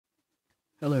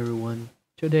Hello everyone.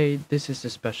 Today this is a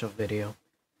special video.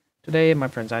 Today my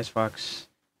friend Icefox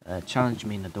challenged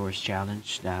me in the Doors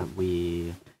challenge that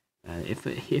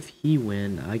if he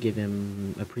win I give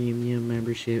him a premium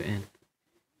membership and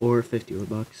or 50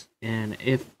 Robux, and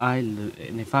if I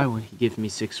win he gives me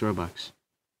 6 Robux.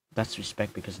 That's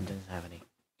respect because he doesn't have any.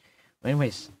 But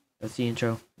anyways, that's the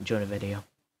intro. Enjoy the video.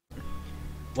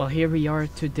 Well, here we are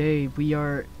today.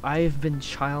 I've been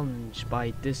challenged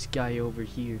by this guy over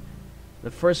here. The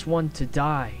first one to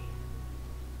die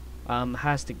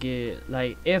has to get,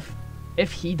 like, if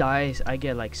he dies I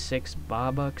get like 6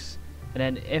 Bobucks, and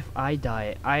then if I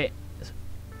die I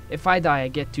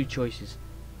get 2 choices: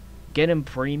 get him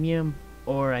premium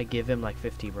or I give him like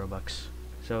 50 Robux.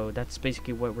 So that's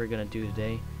basically what we're gonna do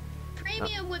today.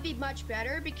 Premium would be much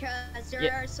better because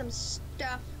there are some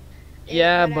stuff but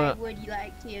I would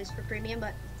like to use for premium,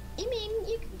 but I mean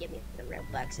you can give me the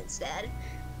Robux instead.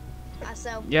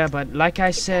 So yeah, but like I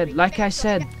said,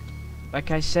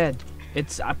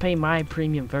 it's I pay my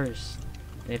premium first.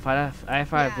 And if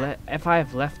I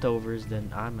have leftovers,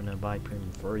 then I'm gonna buy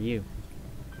premium for you.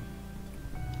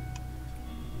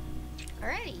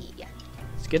 Alrighty.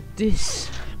 Let's get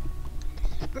this.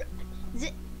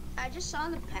 I just saw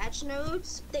in the patch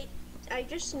notes. I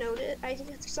just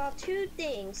saw 2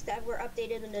 things that were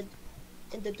updated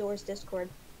in the Doors Discord.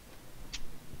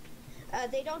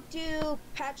 They don't do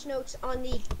patch notes on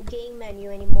the game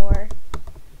menu anymore,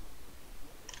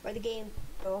 or the game.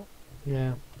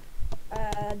 Yeah.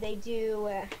 They do.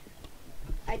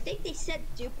 I think they said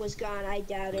Duke was gone. I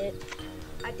doubt it.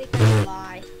 I think that's a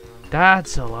lie.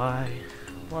 That's a lie.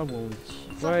 Why won't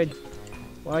you?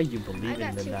 Why are you believing in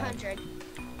that? I got 200.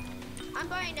 I'm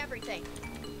buying everything.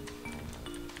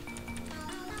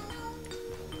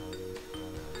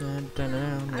 I'm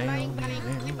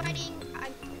buying.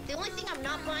 The only thing I'm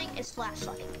not buying is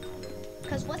flashlight.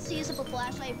 Because what's the use of a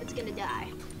flashlight if it's gonna die?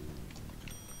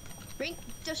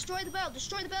 Destroy the bell!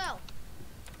 Destroy the bell!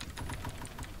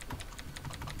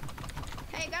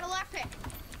 Hey, got a lockpick!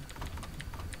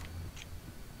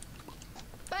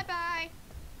 Bye-bye!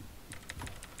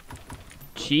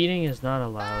 Cheating is not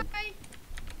allowed. Bye.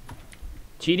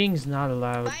 Cheating's not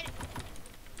allowed.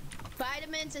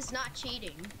 Vitamins is not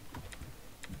cheating.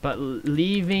 But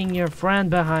leaving your friend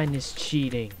behind is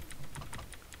cheating.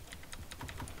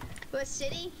 But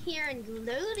sitting here and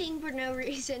looting for no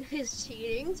reason is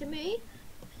cheating to me.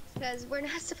 Because we're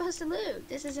not supposed to loot.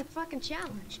 This is a fucking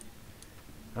challenge.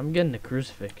 I'm getting the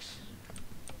crucifix.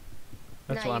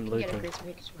 That's why I'm looting.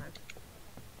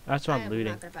 That's why I'm looting.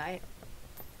 I'm not gonna buy it.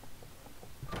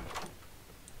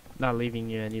 Not leaving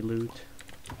you any loot.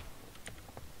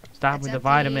 Stop That's with the up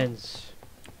to you. vitamins.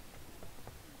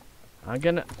 I'm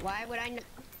gonna. Why would I not?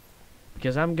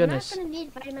 Because I'm I'm gonna not gonna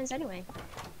need vitamins anyway.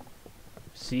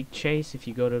 seek chase if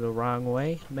you go to the wrong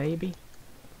way, maybe.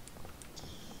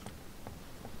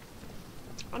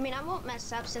 I mean, I won't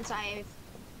mess up since I've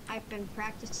been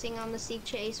practicing on the seek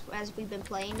chase as we've been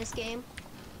playing this game.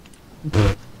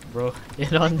 Bro,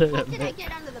 hit under the Did I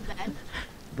get under the bed?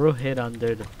 Bro, hit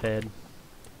under the bed.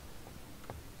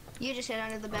 You just hit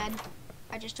under the bed.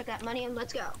 I just took that money and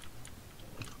let's go.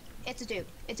 It's a dupe.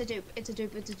 It's a dupe. It's a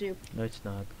dupe. It's a dupe. No, it's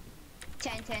not.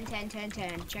 10, 10, 10, 10,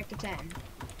 10. Check the 10.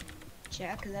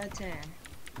 Check the 10.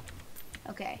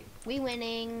 Okay, we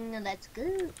winning. Let's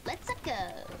go. Let's go.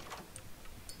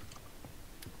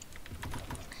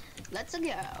 Let's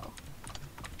go.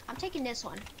 I'm taking this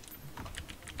one.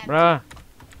 Empty. Bruh.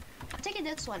 I'm taking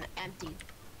this one empty.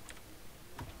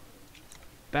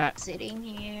 Bat. Sitting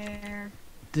here.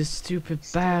 This stupid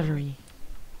battery.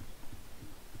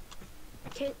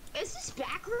 Is this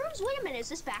back rooms? Wait a minute, is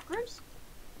this back rooms?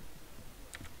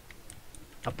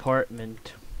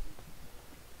 Apartment.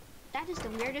 That is the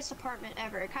weirdest apartment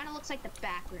ever. It kind of looks like the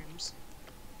back rooms.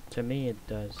 To me, it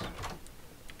does.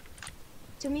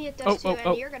 To me, it does too, and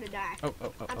oh. you're gonna die. I'm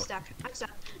Oh. stuck. I'm stuck.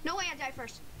 No way I die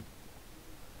first.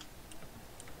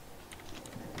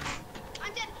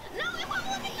 I'm dead. No, it won't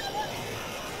let me.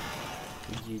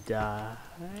 Did you die?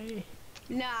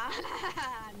 Nah.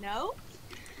 No.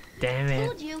 Damn it.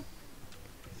 Fooled you.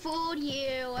 Fooled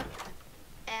you.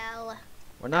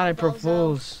 We're not April Bozo.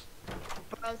 Fools.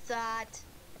 Bro thought.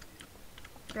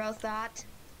 Bro thought.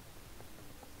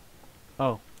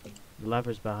 Oh, the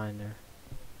lever's behind there.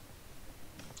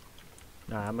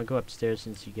 Nah, I'm gonna go upstairs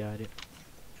since you got it.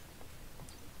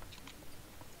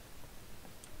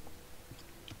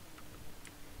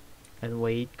 And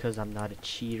wait, cause I'm not a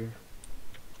cheater.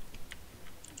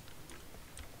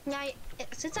 Now,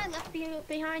 since I left you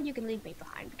behind, you can leave me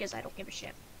behind because I don't give a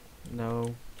shit.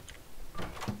 No.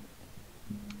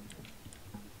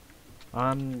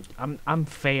 I'm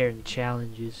fair in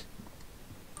challenges.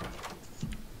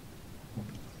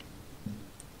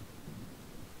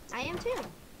 I am too.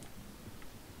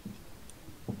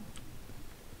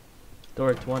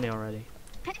 Door 20 already.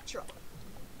 Petrol.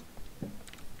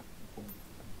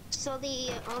 So the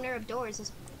owner of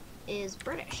Doors is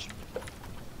British.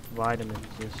 Vitamins,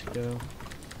 let's go.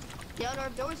 The owner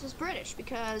of Doors was British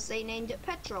because they named it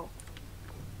Petrol.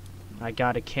 I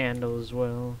got a candle as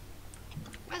well.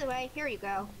 By the way, here you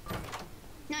go.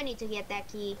 No need to get that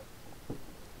key.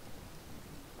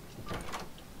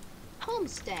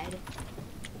 Homestead.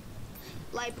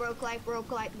 Light broke, light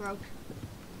broke, light broke.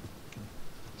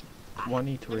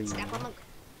 23. Step on the...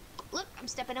 Look, I'm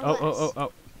stepping on Oh, glass.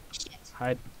 oh. Shit.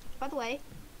 Hide. By the way.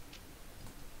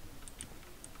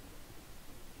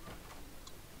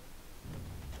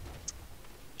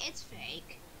 It's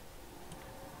fake.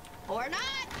 Or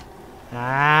not.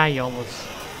 Ah, you almost...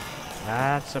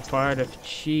 That's a part of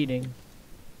cheating.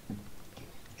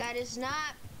 That is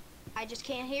not. I just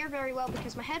can't hear very well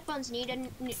because my headphones need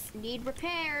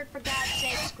repaired. For God's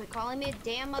sakes, quit calling me a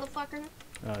damn motherfucker.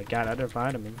 Got other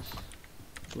vitamins.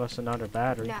 Plus another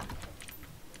battery. No.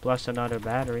 Plus another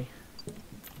battery.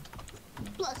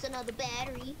 Plus another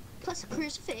battery. Plus a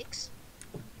crucifix.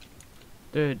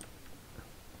 Dude.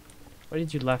 Why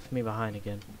did you left me behind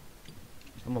again?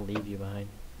 I'm gonna leave you behind.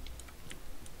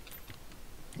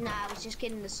 Nah, I was just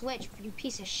getting the switch, you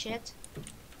piece of shit.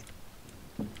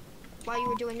 While you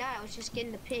were doing that, I was just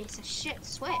getting the piece of shit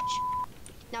switch.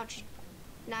 Now,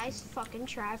 nice fucking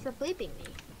try for bleeping me.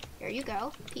 Here you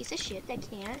go, piece of shit that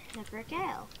can't never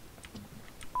go.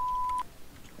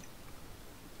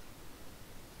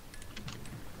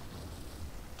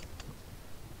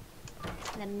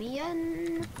 Let me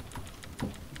in.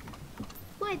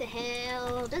 Why the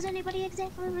hell does anybody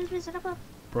exactly visit up a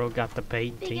Bro got the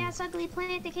big painting. ass ugly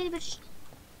plant that can't even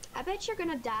I bet you're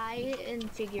gonna die in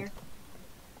figure.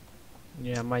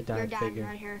 Yeah, I might die You're in dying figure.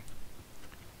 right here.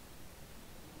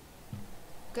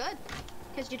 Good,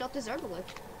 because you don't deserve to live.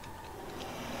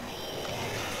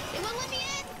 It wouldn't let me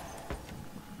in!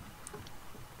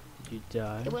 Did you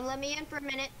die? It wouldn't let me in for a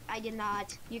minute. I did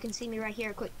not. You can see me right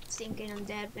here. Quit sinking. I'm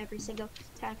dead every single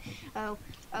time. Oh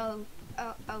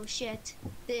shit.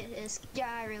 This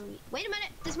guy really... Wait a minute!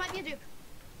 This might be a dupe.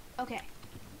 Okay.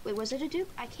 Wait, was it a dupe?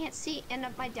 I can't see. And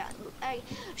my done.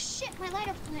 Shit, my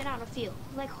lighter went out of field.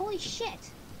 Like, holy shit.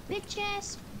 Bitch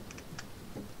ass.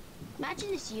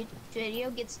 Imagine this YouTube video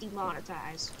gets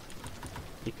demonetized.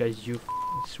 Because you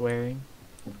swearing?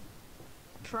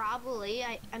 Probably.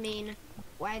 I mean,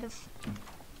 why the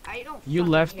I don't You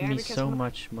fucking left care me because so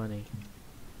much money.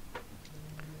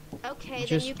 Okay,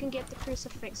 Just- then you can get the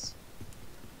crucifix.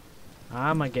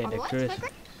 I'm gonna get Oh, a what? cruise.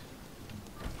 Flicker?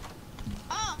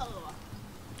 Oh!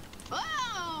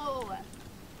 Oh!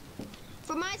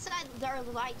 For my side, there are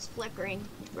lights flickering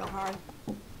real hard.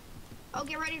 Oh,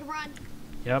 get ready to run.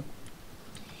 Yep.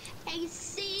 Hey,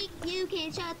 see, you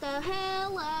can shut the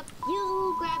hell up.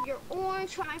 You grab your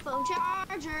orange iPhone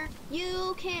charger.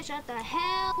 You can't shut the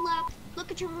hell up. Look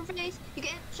at your face. You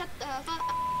can't shut the fuck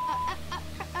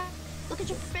up. Look at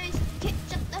your face. You can't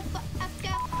shut the fuck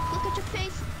up. Look at your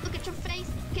face. Look at your face.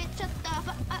 You can't shut the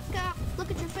fuck up. Look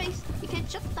at your face. You can't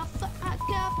shut the fuck up.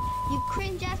 You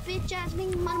cringe ass bitch ass me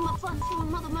minimum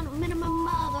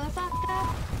motherfucker.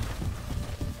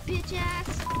 Bitch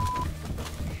ass.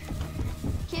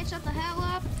 Can't shut the hell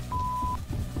up.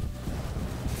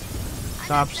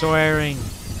 Stop swearing.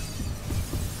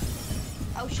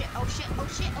 Oh shit, oh shit, oh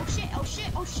shit, oh shit, oh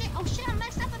shit, oh shit, oh shit, I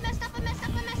messed up, I messed up, I messed up,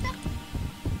 I messed up.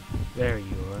 There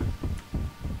you are.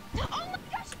 Oh my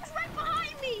gosh, he was right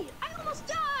behind me. I almost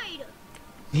died.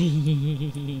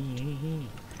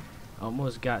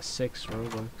 Almost got 6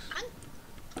 Robux.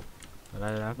 But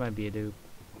that might be a dupe.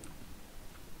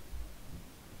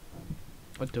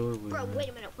 What door we Bro, in? wait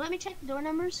a minute. Let me check the door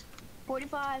numbers.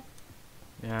 45.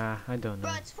 Yeah, I don't know.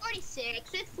 Bro, it's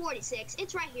 46. It's 46.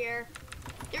 It's right here.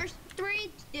 There's 3.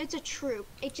 It's a troop.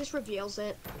 It just reveals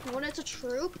it. When it's a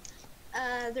troop,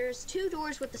 there's 2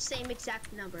 doors with the same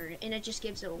exact number, and it just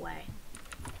gives it away.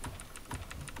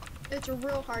 It's a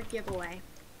real hard giveaway.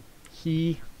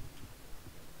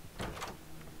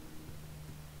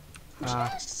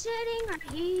 Just sitting right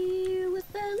here with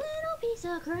a little piece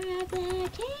of crap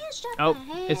that can't shut Oh, the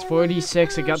hell it's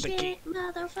 46. I up. got the key. Shit,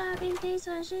 motherfucking piece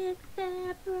of shit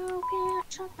that broke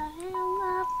can't shut the hell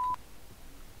up.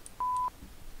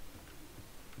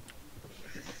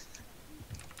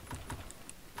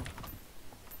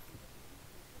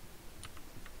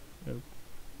 Nope.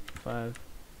 5.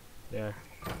 There.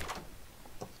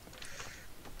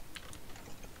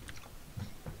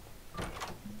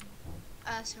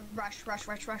 So rush.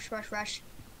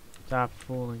 Stop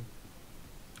fooling.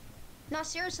 No,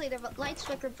 seriously, the lights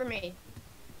flickered for me.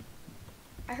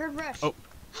 I heard Rush. Oh.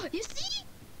 You see?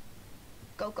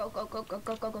 Go, go, go, go, go,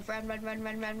 go, go, go, run, run, run,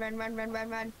 run, run, run, run, run, run,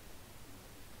 run.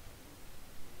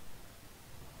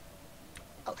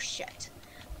 Oh, shit.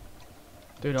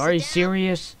 Dude, are you Sit down.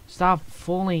 serious? Stop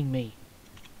fooling me.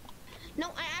 No,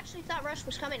 I actually thought Rush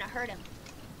was coming. I heard him.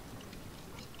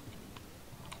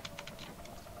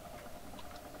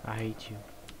 I hate you.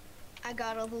 I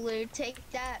got all the loot. Take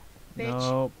that, bitch.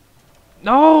 No.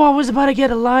 No, I was about to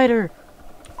get a lighter.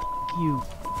 Fuck you.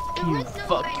 There You was no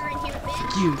fuck. lighter in here, bitch.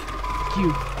 Fuck you. Fuck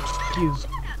you. Fuck you.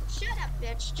 Shut up,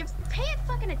 bitch. Just pay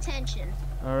fucking attention.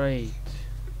 Alright.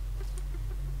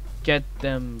 Get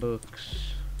them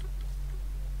books.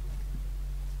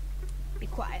 Be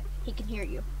quiet. He can hear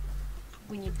you.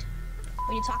 When you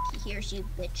talk, he hears you,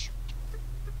 bitch.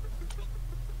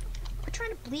 Quit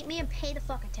trying to bleep me and pay the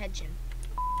fuck attention.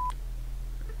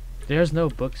 There's no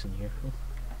books in here.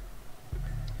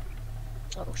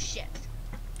 Oh shit.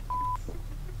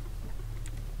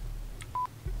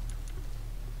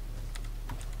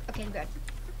 Okay, good.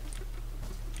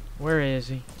 Where is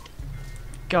he?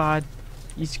 God,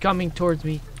 he's coming towards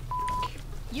me.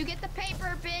 You get the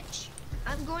paper, bitch.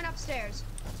 I'm going upstairs.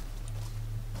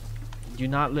 Do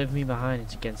not leave me behind.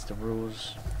 It's against the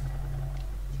rules.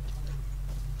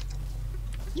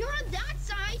 You're on that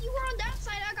side. You were on that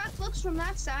side. I got books from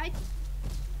that side.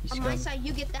 He's On my coming. side,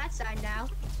 you get that side now.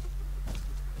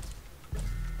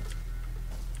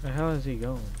 The hell is he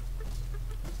going?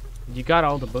 You got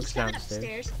all the books He's coming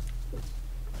downstairs. upstairs.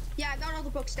 Yeah, I got all the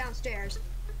books downstairs.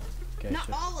 Okay, Not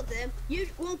so all of them. You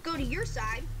won't go to your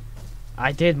side.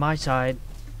 I did my side.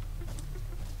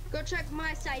 Go check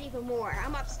my side even more.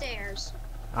 I'm upstairs.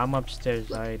 I'm upstairs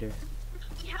Look. either.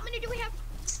 How many do we have?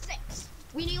 6.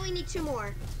 We only need 2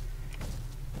 more.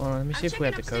 Well, let me see I'm if we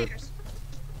have checking the code. upstairs.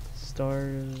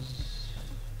 Stars.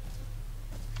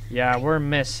 Yeah, we're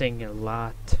missing a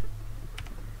lot.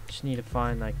 Just need to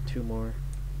find like 2 more.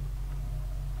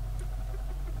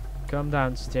 Come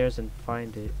downstairs and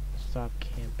find it. Stop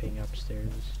camping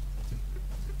upstairs.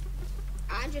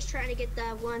 I'm just trying to get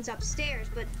the ones upstairs,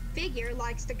 but Figure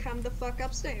likes to come the fuck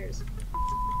upstairs.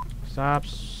 Stop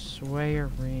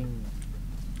swearing.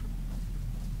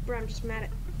 Bro, I'm just mad at.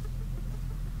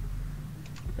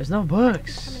 There's no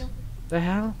books. The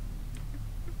hell?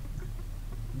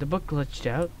 The book glitched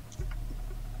out.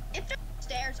 If they're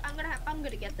upstairs, I'm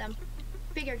gonna get them.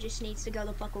 Figure just needs to go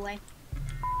the fuck away.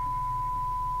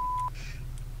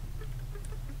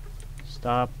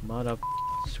 Stop mother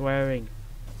swearing.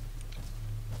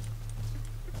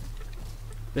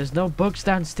 There's no books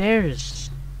downstairs.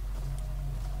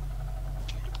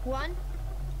 1.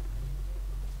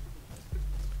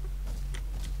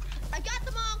 I got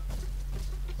them all.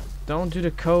 Don't do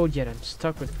the code yet. I'm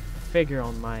stuck with Figure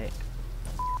on my.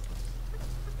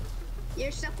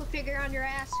 You're stuck with Figure on your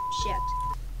ass. Shit.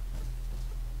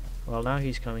 Well, now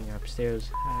he's coming upstairs.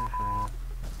 Haha.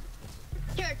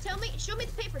 Here, show me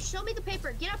the paper. Show me the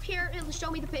paper. Get up here and show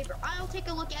me the paper. I'll take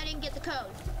a look at it and get the code.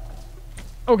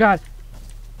 Oh God!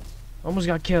 Almost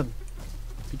got killed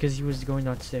because he was going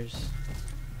downstairs.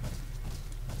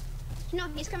 No,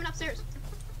 he's coming upstairs.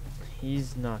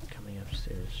 He's not coming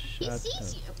upstairs. He Shut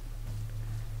sees up. you.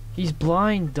 He's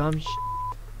blind, dumb sh.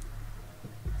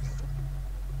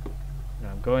 No,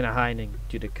 I'm going to hide and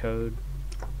do the code.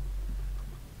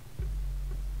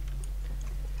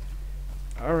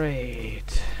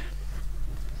 Alright.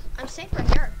 I'm safe right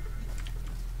here.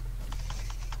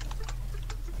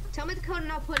 Tell me the code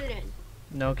and I'll put it in.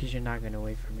 No, because you're not going to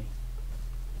wait for me.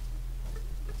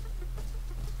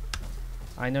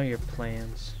 I know your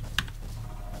plans.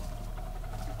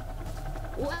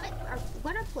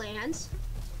 What are plans?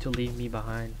 To leave me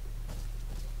behind.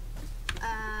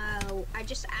 I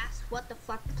just asked what the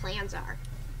fuck the plans are.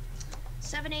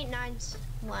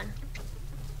 7891.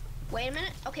 Wait a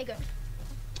minute. Okay, good.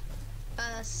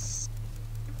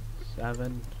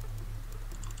 7,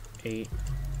 8,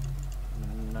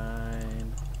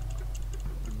 9,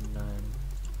 9.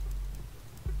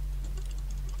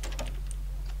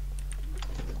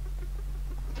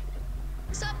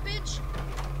 What's up, bitch?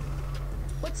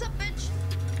 What's up, bitch?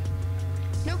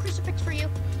 No crucifix for you.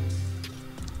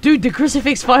 Dude, the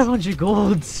crucifix 500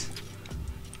 golds.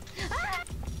 Ah!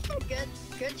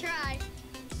 Good try.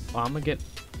 Oh, I'm gonna get.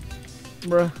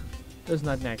 Bruh, there's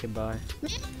nothing I can buy.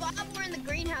 Me and Bob were in the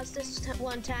greenhouse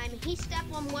one time, and he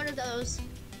stepped on one of those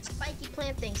spiky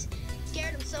plant things.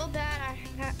 Scared him so bad,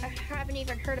 I haven't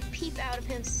even heard a peep out of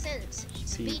him since.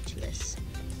 Speechless.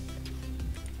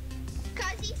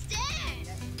 Cause he's dead.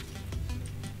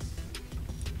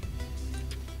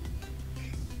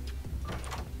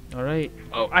 Alright.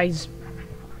 Oh, eyes.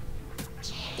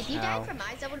 You Ow. died from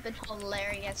mines, that would have been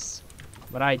hilarious.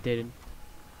 But I didn't.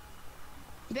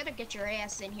 You better get your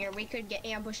ass in here. We could get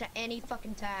ambushed at any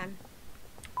fucking time.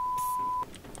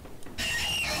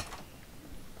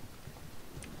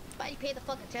 Why you pay the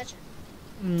fuck attention?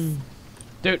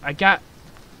 Dude, I got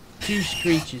 2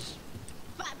 screeches.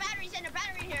 Batteries in there,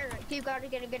 battery in here. You gotta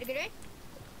get it.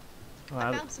 Oh,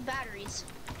 I found some batteries.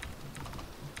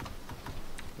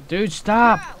 Dude,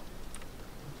 stop!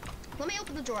 Bro, let me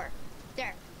open the drawer.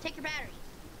 There, take your battery.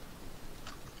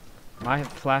 My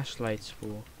flashlight's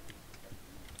full.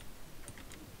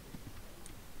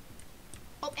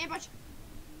 Oh, ambush.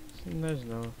 There's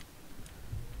no.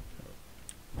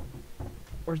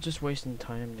 We're just wasting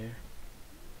time there.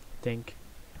 Think.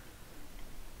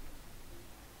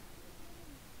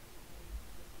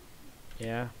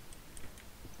 Yeah.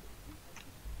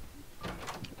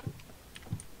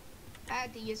 I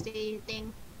had to use the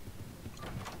thing.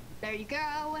 There you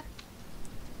go.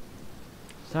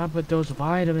 Stop with those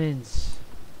vitamins.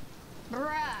 Bruh.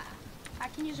 I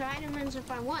can use vitamins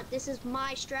if I want. This is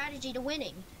my strategy to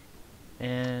winning.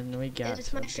 And we got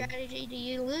It's my something. strategy to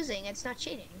you losing. It's not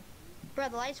cheating. Bruh,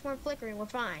 the lights weren't flickering. We're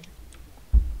fine.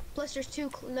 Plus, there's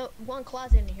one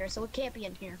closet in here, so it can't be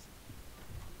in here.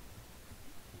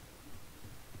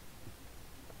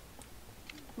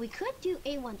 We could do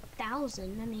a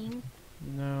 1000. I mean,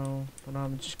 No, but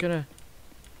I'm just gonna.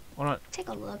 Wanna? take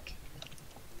a look.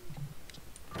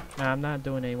 Nah, I'm not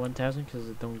doing a 1000 because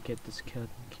I don't get the skeleton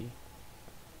key.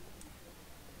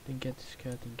 Didn't get the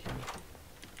skeleton key.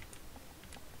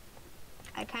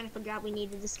 I kind of forgot we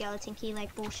needed the skeleton key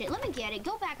like bullshit. Let me get it.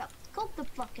 Go back up. Go the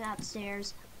fuck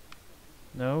upstairs.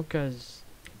 No, cause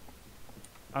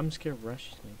I'm scared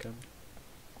Rush is gonna come.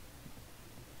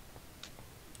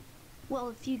 Well,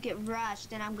 if you get rushed,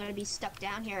 then I'm gonna be stuck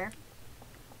down here.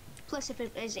 Plus, if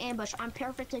it is ambush, I'm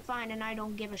perfectly fine and I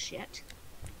don't give a shit.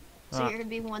 So you're gonna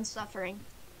be one suffering.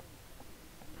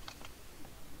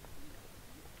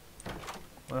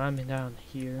 Well, I'm down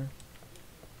here,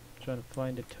 trying to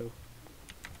find it too.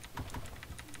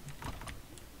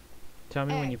 Tell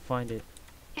me when Hey. you find it.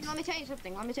 Hey, let me tell you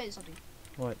something.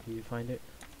 What? Do you find it?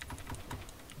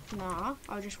 Nah,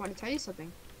 I just want to tell you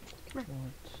something. What?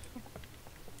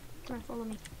 Come on, follow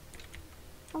me.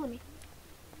 Follow me.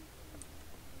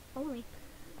 Follow me.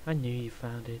 I knew you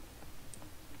found it.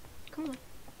 Come on.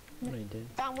 No, you did.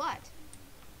 Found what?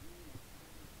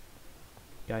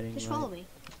 Guiding Just light. follow me.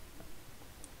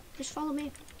 Just follow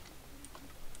me.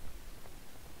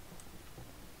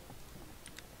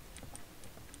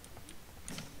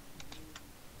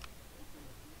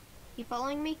 You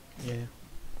following me? Yeah.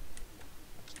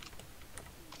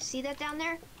 See that down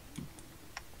there?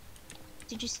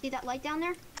 Did you see that light down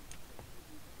there?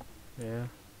 Yeah.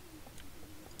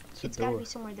 It's a It's gotta door. be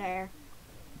somewhere there.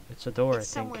 It's a door,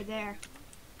 It's I think. somewhere there.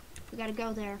 We gotta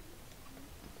go there.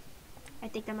 I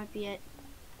think that might be it.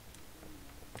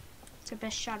 It's the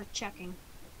best shot of checking.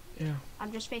 Yeah.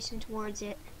 I'm just facing towards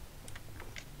it.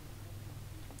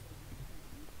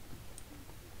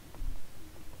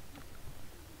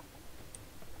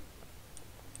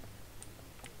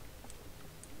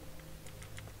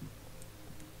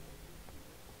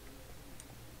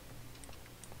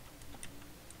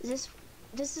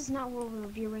 This is not where we're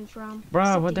viewing from.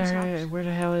 Bro, what the Something's heck? up. Where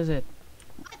the hell is it?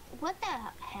 What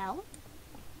the hell?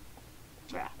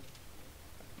 Bruh.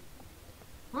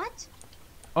 What?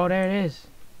 Oh, there it is.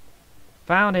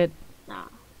 Found it. Nah.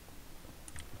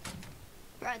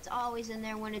 Bruh, it's always in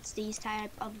there when it's these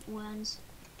type of ones.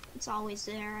 It's always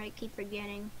there. I keep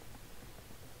forgetting.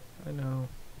 I know.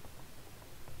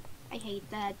 I hate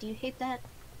that. Do you hate that?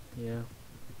 Yeah.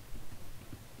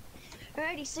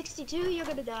 Alrighty, 62, you're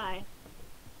gonna die.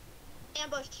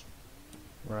 Ambush.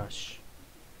 Rush.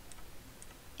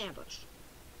 Ambush.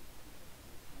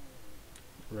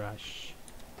 Rush.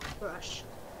 Rush.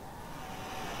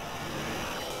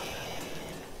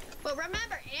 But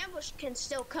remember, ambush can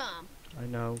still come. I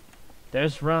know.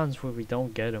 There's rounds where we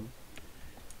don't get them.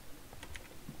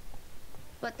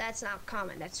 But that's not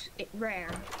common. That's rare.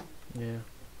 Yeah.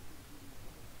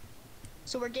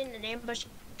 So we're getting an ambush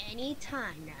any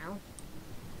time now.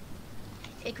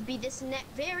 It could be this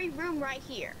very room right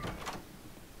here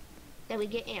that we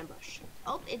get ambushed.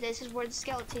 Oh, this is where the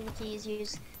skeleton key is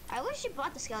used. I wish you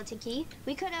bought the skeleton key.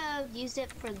 We could have used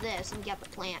it for this and got the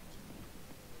plant.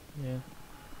 Yeah.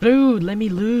 Dude, let me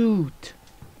loot.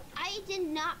 I did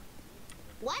not.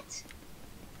 What?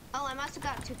 Oh, I must have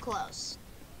got too close.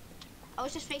 I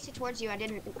was just facing towards you. I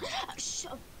didn't.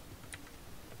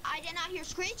 I did not hear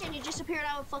screech and you just appeared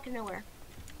out of fucking nowhere.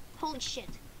 Holy shit.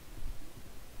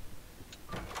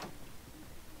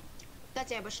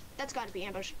 That's ambush. That's gotta be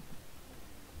ambush.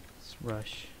 It's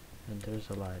rush. And there's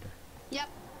a lighter. Yep.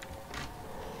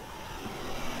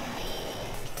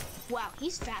 Wow,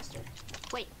 he's faster.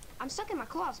 Wait, I'm stuck in my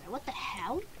closet. What the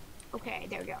hell? Okay,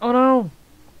 there we go. Oh no!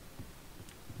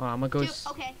 Oh, I'm gonna go. Dude,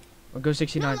 okay. I'll go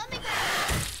 69. No, let me go.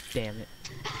 Damn it!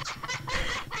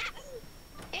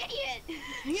 Idiot!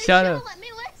 You Shut up. should've let me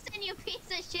listen, you piece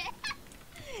of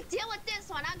shit. Deal with this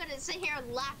one. I'm gonna sit here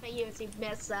and laugh at you as you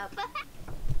mess up.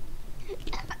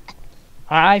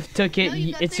 I've took it. No,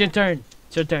 you go It's through. your turn.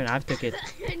 It's your turn. I've took it.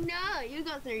 No, you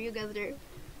go through. You go through.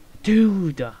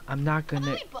 Dude, I'm not How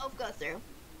gonna. about we both go through?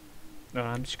 No,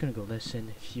 I'm just gonna go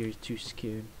listen if you're too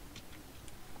scared.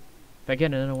 If I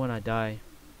get another one, I die.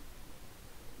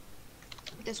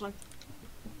 This one.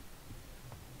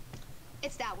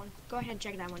 It's that one. Go ahead and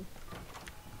check that one.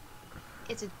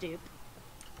 It's a dupe.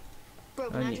 Bro,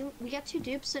 imagine we got 2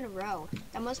 dupes in a row.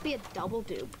 That must be a double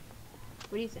dupe.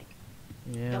 What do you think?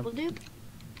 Yeah. Double dupe?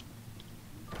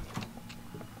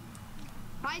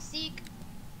 Hi, Seek.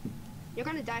 You're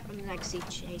gonna die from the next Seek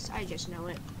chase. I just know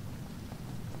it.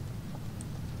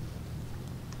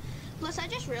 Plus, I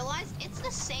just realized it's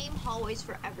the same hallways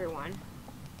for everyone.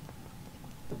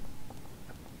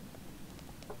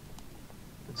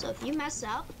 So if you mess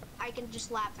up, I can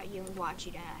just laugh at you and watch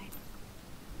you die.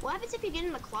 What happens if you get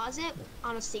in the closet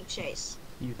on a Seek chase?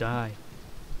 You die.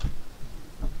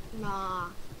 Nah.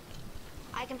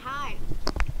 I can hide.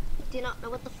 Do you not know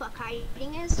what the fuck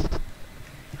hiding is?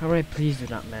 Alright, please do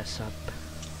not mess up.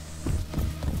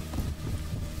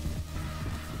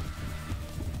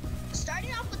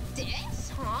 Starting off with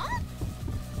this, huh?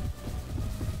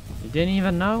 You didn't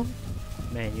even know?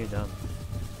 Man, you're dumb.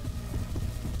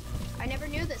 I never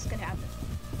knew this could happen.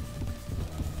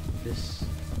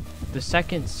 The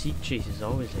second Seek chase is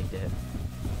always like that.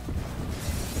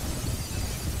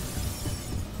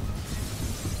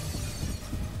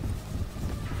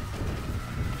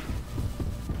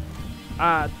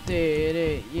 I did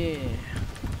it, yeah.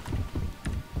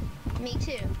 Me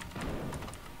too.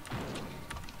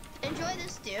 Enjoy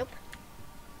this dupe.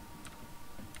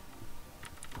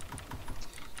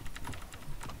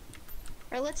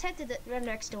 Or let's head to the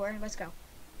next door. Let's go.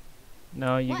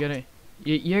 No, you're What? gonna,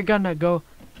 you're gonna go.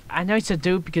 I know it's a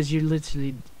dupe because you're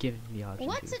literally giving me option.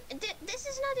 What's it? This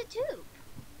is not a dupe.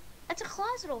 That's a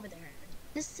closet over there.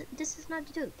 This is not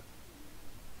a dupe.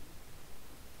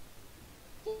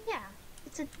 Yeah,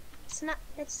 it's not.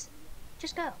 It's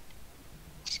just go.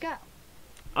 Just go.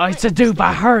 Oh, it's a dupe.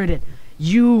 I heard it.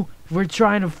 You were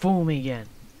trying to fool me again.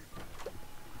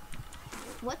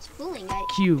 What's fooling? I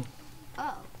Q.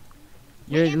 oh.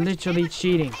 You're Hey, Amber, literally Amber,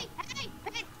 cheating. Hey.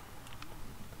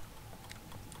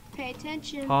 Pay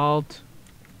attention. Halt.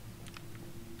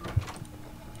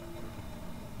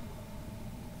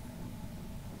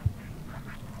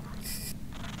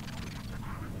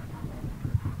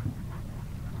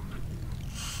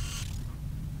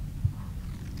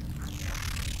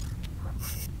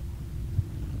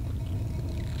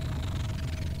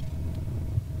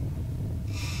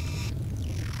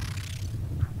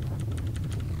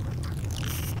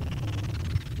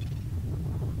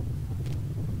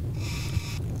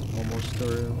 Almost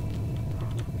through.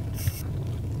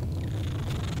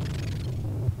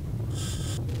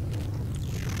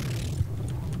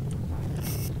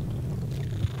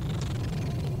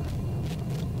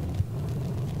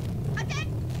 Okay.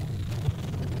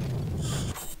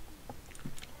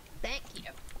 Thank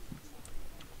you.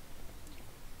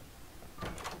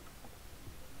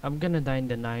 I'm gonna die in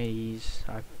the 90s.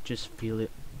 I just feel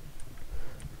it.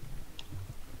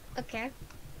 Okay.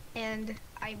 And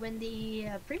I win the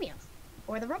premium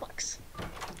or the Robux.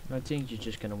 I think you're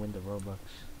just gonna win the Robux.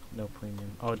 No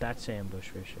premium. Oh, that's ambush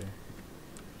for sure.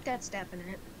 That's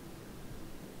definite.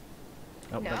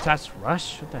 Oh, No? but that's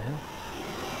rush? What the hell?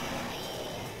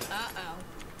 Uh-oh.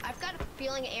 I've got a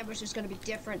feeling Amber's is going to be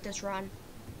different this run.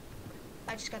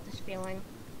 I just got this feeling.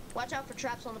 Watch out for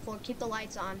traps on the floor. Keep the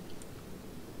lights on.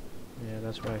 Yeah,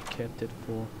 that's why I kept it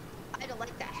full. I don't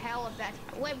like the hell of that.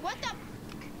 Wait, what the?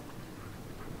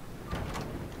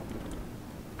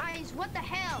 Eyes, what the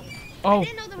hell? I Oh,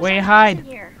 didn't know there was wait, anything hide. in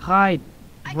here. Hide.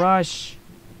 I- Rush.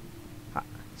 I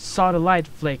saw the light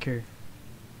flicker.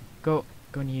 Go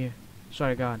in here.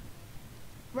 Sorry, God.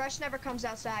 Rush never comes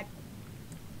outside.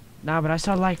 Nah, but I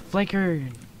saw light flicker.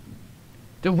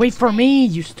 Dude, wait for me,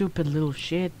 you stupid little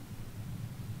shit.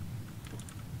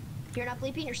 You're not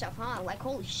bleeping yourself, huh? Like,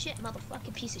 holy shit,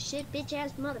 motherfucking piece of shit, bitch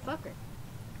ass motherfucker.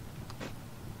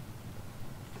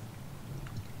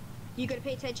 You gonna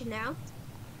pay attention now?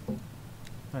 Alright,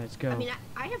 let's go. I mean,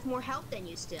 I have more health than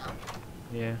you still.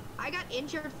 Yeah. I got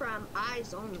injured from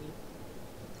eyes only.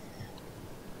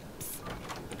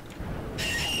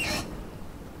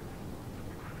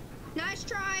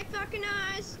 Just try fucking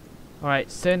eyes. Alright,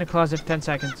 stay in the closet for 10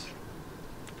 seconds.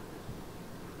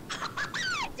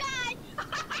 I died.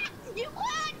 You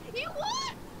won. You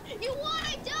won. You won.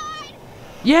 I died.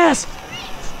 Yes!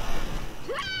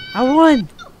 I won!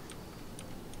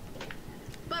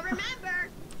 But remember,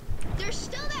 there's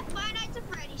still that Five Nights at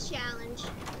Freddy's challenge.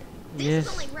 This Yes.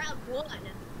 is only round 1.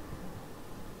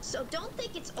 So don't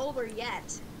think it's over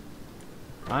yet.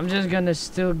 I'm just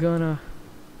still gonna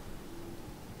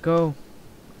go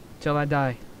till I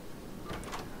die.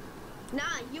 Nah,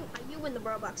 you win the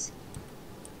Robux.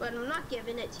 But I'm not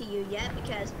giving it to you yet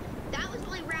because that was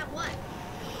only round 1.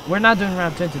 We're not doing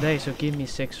round 10 today, so give me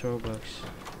 6 Robux.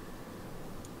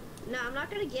 No, I'm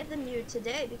not gonna give them to you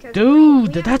today because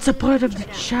Dude, we that's a have to do part it of the right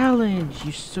now. challenge,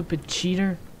 you stupid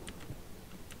cheater.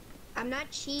 I'm not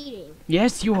cheating.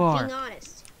 Yes, you I'm are. being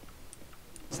honest.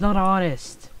 It's not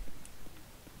honest.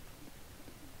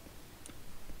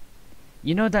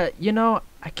 You know,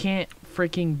 I can't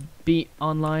freaking be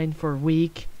online for a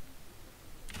week.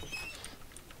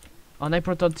 On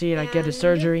April 13th, I get a And-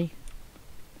 surgery.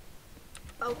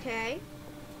 Okay.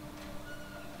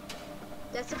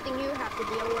 That's something you have to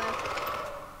deal with.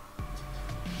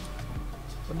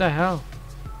 What the hell?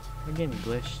 I'm getting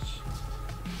glitched.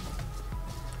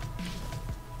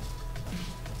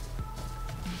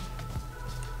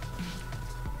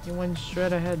 You went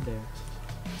straight ahead there.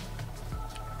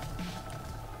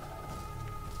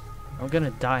 I'm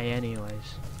gonna die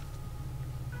anyways.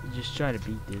 You just try to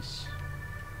beat this.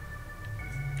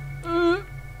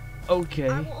 Okay.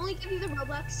 I will only give you the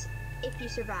Robux if you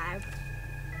survive.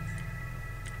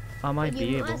 I might But be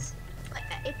you able. must, but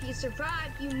if you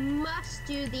survive, you must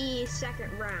do the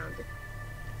second round.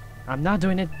 I'm not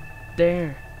doing it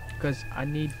there. Because I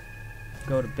need to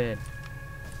go to bed.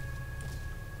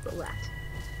 For what?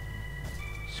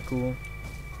 School.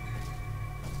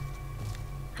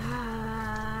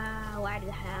 Why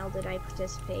the hell did I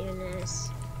participate in this?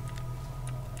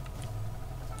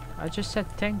 I just said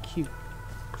thank you.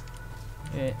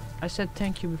 Yeah, I said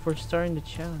thank you before starting the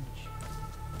challenge.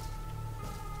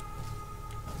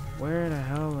 Where the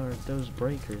hell are those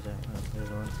breakers at? Oh, there's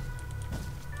one.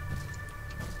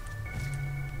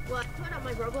 Well, I put on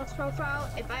my Roblox profile,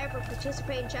 if I ever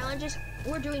participate in challenges,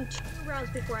 we're doing 2 rounds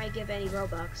before I give any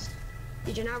Robux.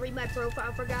 Did you not read my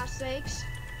profile, for God's sakes?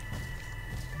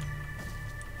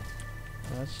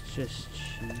 That's just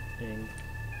cheating.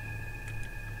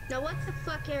 Now what the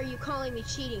fuck are you calling me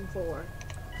cheating for?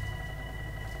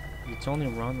 It's only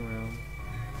run round.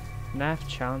 NAF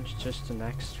challenge just an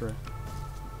extra.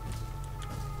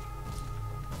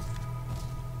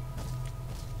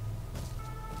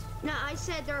 No, I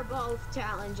said they're both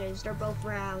challenges, they're both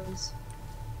rounds.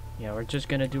 Yeah, we're just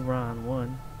gonna do round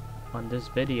 1 on this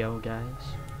video,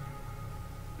 guys.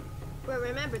 But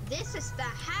remember, this is the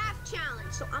half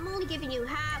challenge, so I'm only giving you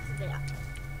half of it.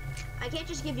 I can't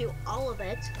just give you all of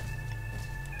it.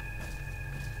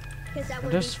 Because that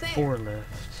wouldn't be There's fair. 4 left.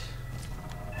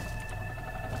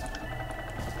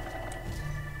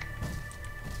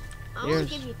 I'll only Here's-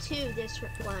 give you 2 this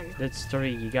one. That's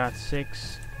 3. You got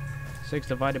 6. 6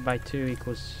 divided by 2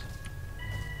 equals...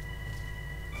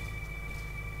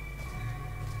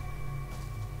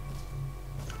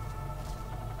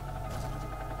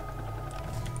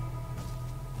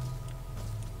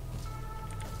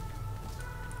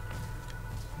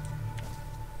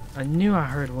 I knew I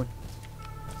heard one.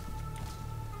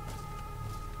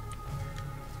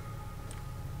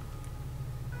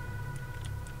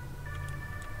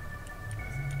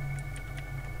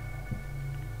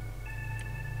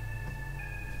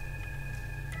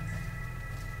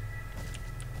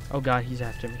 Oh god, he's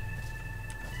after me.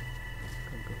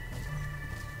 Go, go, go.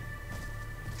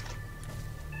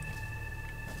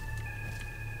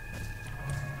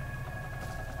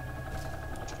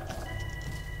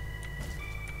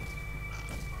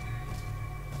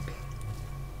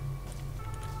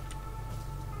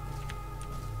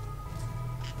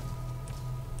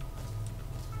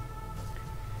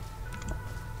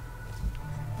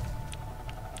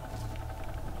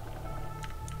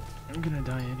 I'm gonna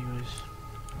die anyways.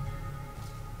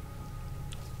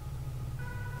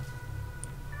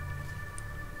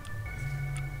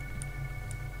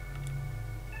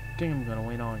 I think I'm gonna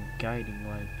wait on guiding,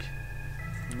 like,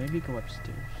 maybe go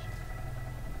upstairs.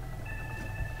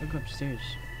 I'll go upstairs.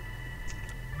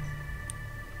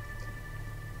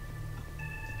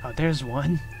 Oh, there's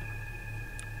one.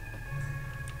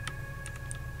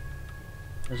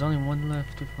 There's only one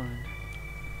left to find.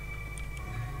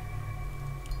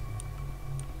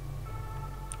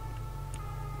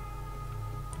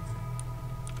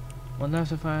 One left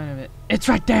to find of it. It's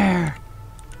right there!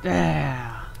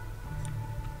 Yeah!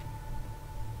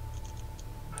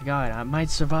 my god, I might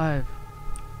survive.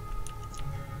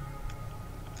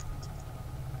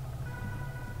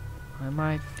 I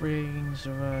might freaking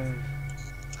survive.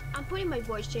 I'm putting my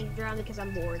voice changer on because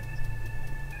I'm bored.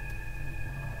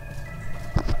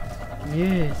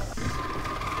 Yes.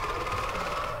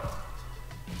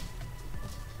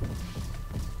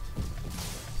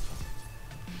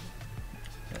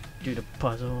 Do the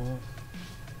puzzle.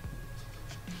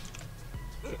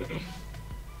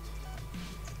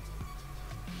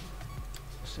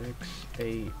 Six,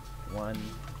 8, 1,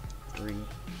 3,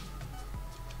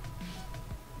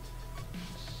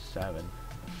 7.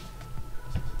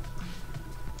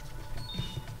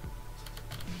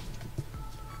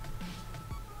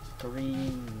 Three,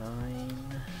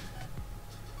 9,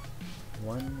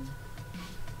 1,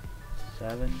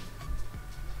 7,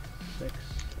 6.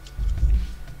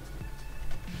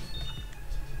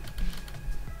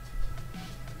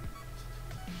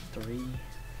 Three,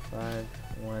 5,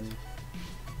 1,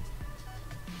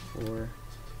 4.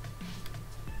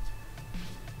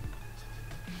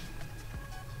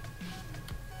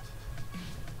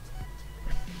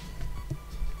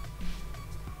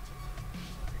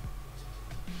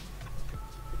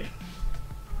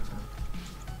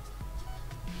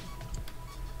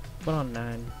 Put on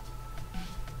 9.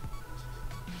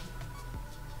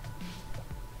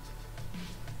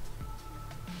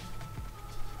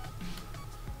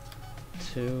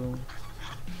 2.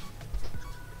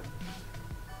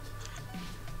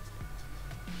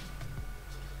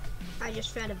 I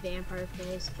just found a vampire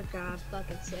face, for God's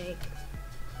fucking sake.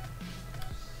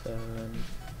 7.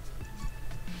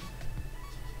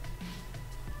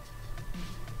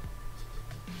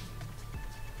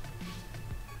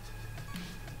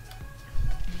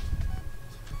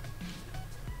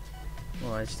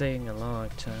 'Well, it's taking a long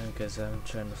time because I'm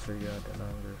trying to figure out the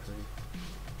number for you.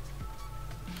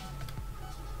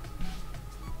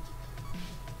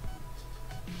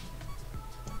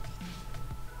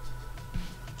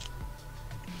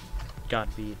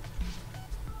 Got beat.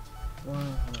 Well,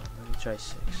 hold on, let me try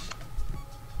 6.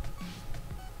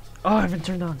 Oh, I haven't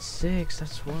turned on 6,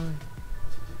 that's why.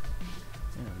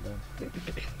 Yeah, I'm done.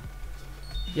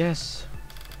 Yes.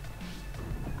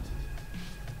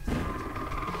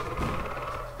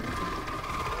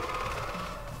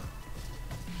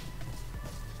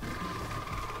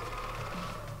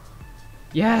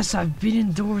 Yes, I've been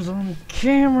indoors on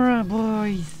camera,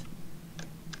 boys.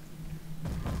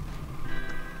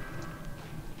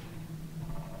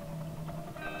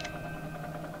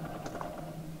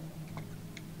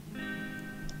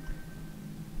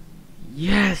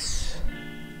 Yes!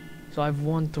 So I've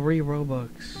won 3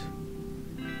 Robux.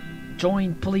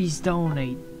 Join, please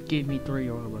donate. Give me 3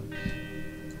 Robux.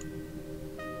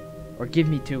 Or give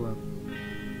me 2 of them.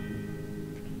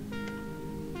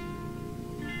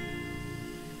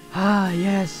 Ah,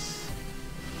 yes.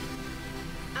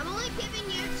 I'm only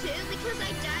giving you 2 because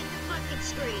I died to fucking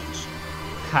Screech.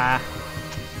 Ha.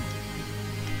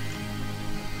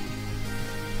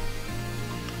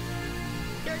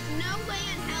 There's no way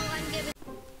in hell I'm giving...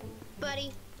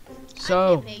 Buddy, So,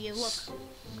 I can't pay you. Look,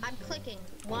 I'm clicking.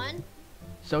 1.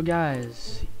 so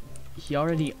guys, he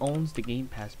already owns the Game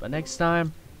Pass, but next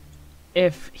time,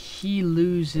 if he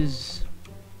loses,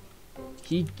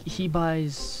 he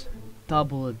buys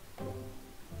double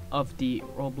of the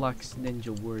Roblox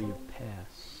Ninja Warrior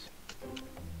Pass.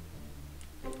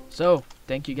 So,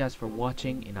 thank you guys for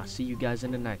watching, and I'll see you guys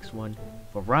in the next one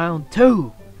for round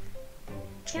 2.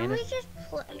 Can we just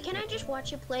can I just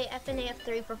watch you play FNAF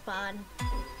 3 for fun?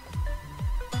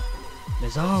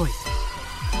 As always,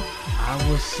 I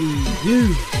will see you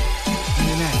in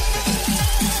the next one.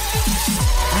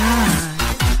 Bye.